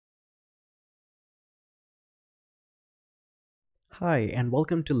Hi and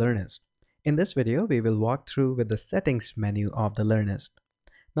welcome to Learnyst. In this video, we will walk through with the settings menu of the Learnyst.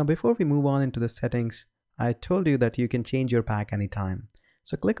 Now before we move on into the settings, I told you that you can change your pack anytime.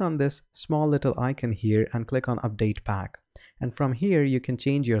 So click on this small little icon here and click on Update Pack. And from here, you can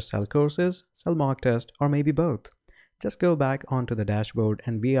change your sell courses, sell mock test, or maybe both. Just go back onto the dashboard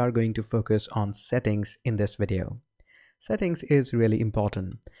and we are going to focus on settings in this video. Settings is really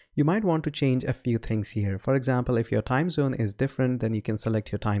important. You might want to change a few things here. For example, if your time zone is different, then you can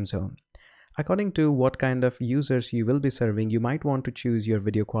select your time zone. According to what kind of users you will be serving, you might want to choose your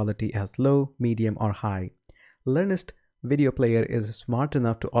video quality as low, medium, or high. Learnyst video player is smart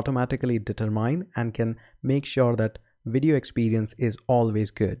enough to automatically determine and can make sure that video experience is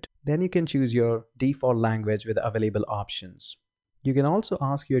always good. Then you can choose your default language with available options. You can also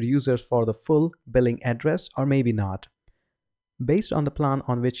ask your users for the full billing address or maybe not. Based on the plan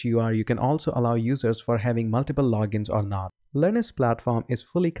on which you are, you can also allow users for having multiple logins or not. Learnyst platform is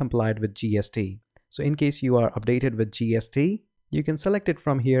fully compliant with GST. So in case you are updated with GST, you can select it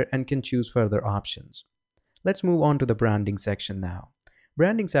from here and can choose further options. Let's move on to the branding section now.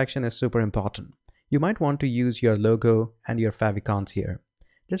 Branding section is super important. You might want to use your logo and your favicons here.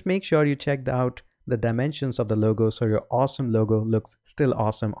 Just make sure you check out the dimensions of the logo so your awesome logo looks still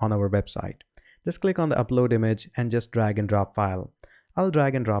awesome on our website. Just click on the upload image and just drag and drop file. I'll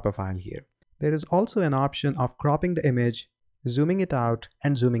drag and drop a file here. There is also an option of cropping the image, zooming it out,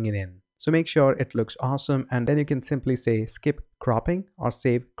 and zooming it in. So make sure it looks awesome, and then you can simply say skip cropping or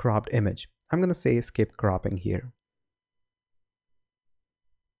save cropped image. I'm going to say skip cropping here.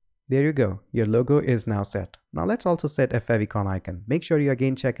 There you go. Your logo is now set. Now let's also set a favicon icon. Make sure you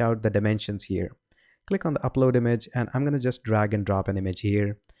again check out the dimensions here. Click on the upload image and I'm going to just drag and drop an image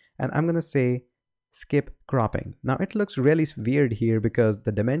here. And I'm going to say skip cropping. Now it looks really weird here because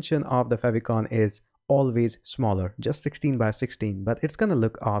the dimension of the favicon is always smaller, just 16 by 16, but it's gonna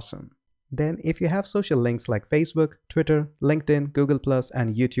look awesome. Then if you have social links like Facebook, Twitter, LinkedIn, Google+,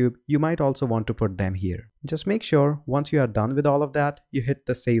 and YouTube, you might also want to put them here. Just make sure once you are done with all of that, you hit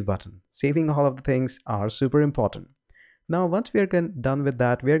the save button. Saving all of the things are super important. Now once we are done with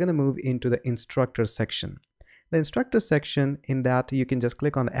that, we are going to move into the instructor section. The instructor section, in that you can just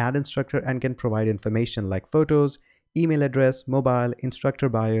click on the add instructor and can provide information like photos, email address, mobile, instructor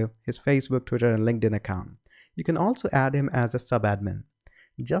bio, his Facebook, Twitter, and LinkedIn account. You can also add him as a sub-admin.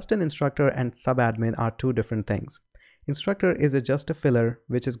 Just an instructor and sub-admin are two different things. Instructor is just a filler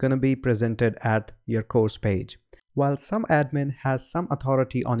which is going to be presented at your course page, while some admin has some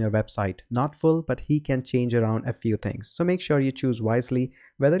authority on your website, not full, but he can change around a few things. So make sure you choose wisely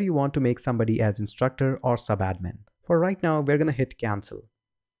whether you want to make somebody as instructor or sub-admin. For right now, we're going to hit cancel.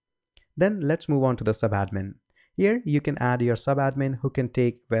 Then let's move on to the sub-admin. Here you can add your sub-admin who can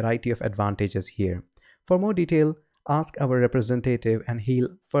take variety of advantages here. For more detail, ask our representative and he'll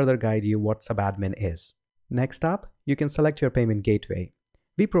further guide you what sub-admin is. Next up, you can select your payment gateway.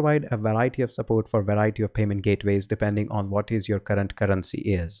 We provide a variety of support for variety of payment gateways depending on what is your current currency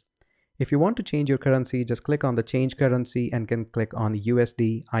is. If you want to change your currency, just click on the change currency and can click on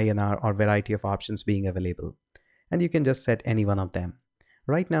USD, INR, or variety of options being available. And you can just set any one of them.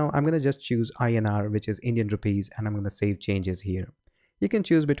 Right now, I'm going to just choose INR, which is Indian rupees, and I'm going to save changes here. You can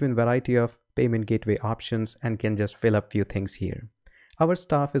choose between variety of payment gateway options and can just fill up few things here. Our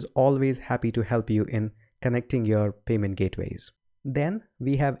staff is always happy to help you in connecting your payment gateways. Then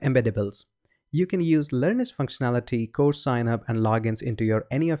we have embeddables. You can use Learnyst functionality, course sign up, and logins into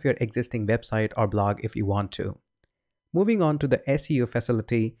any of your existing website or blog if you want to. Moving on to the SEO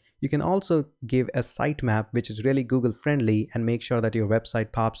facility, you can also give a sitemap which is really Google friendly and make sure that your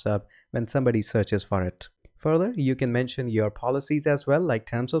website pops up when somebody searches for it. Further, you can mention your policies as well, like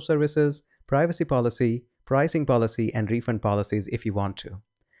terms of services, privacy policy, pricing policy, and refund policies if you want to.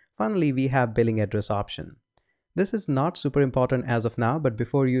 Finally, we have billing address option. This is not super important as of now, but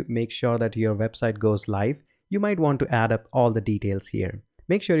before you make sure that your website goes live, you might want to add up all the details here.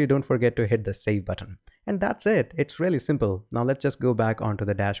 Make sure you don't forget to hit the save button. And that's it. It's really simple. Now let's just go back onto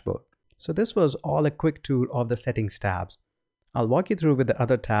the dashboard. So this was all a quick tour of the settings tabs. I'll walk you through with the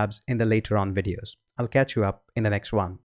other tabs in the later on videos. I'll catch you up in the next one.